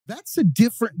That's a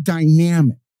different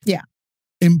dynamic. Yeah.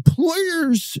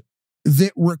 Employers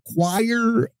that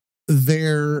require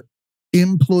their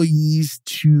employees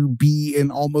to be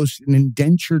in almost an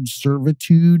indentured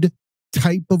servitude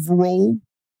type of role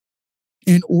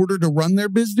in order to run their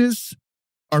business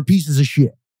are pieces of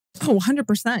shit. Oh,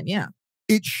 100%. Yeah.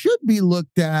 It should be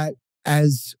looked at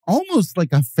as almost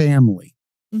like a family.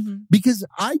 Because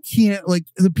I can't, like,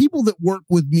 the people that work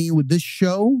with me with this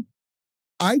show,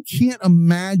 I can't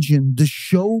imagine the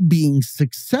show being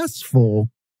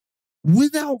successful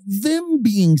without them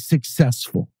being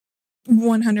successful.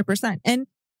 100%. And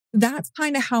that's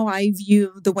kind of how I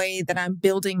view the way that I'm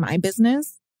building my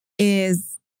business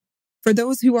is for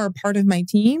those who are part of my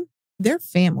team, they're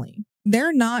family.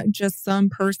 They're not just some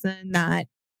person that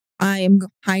I am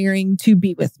hiring to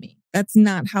be with me. That's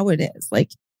not how it is.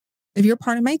 Like, if you're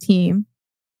part of my team,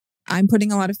 I'm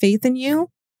putting a lot of faith in you.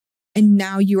 And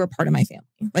now you are part of my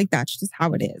family. Like, that's just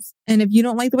how it is. And if you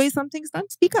don't like the way something's done,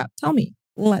 speak up. Tell me.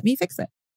 Let me fix it.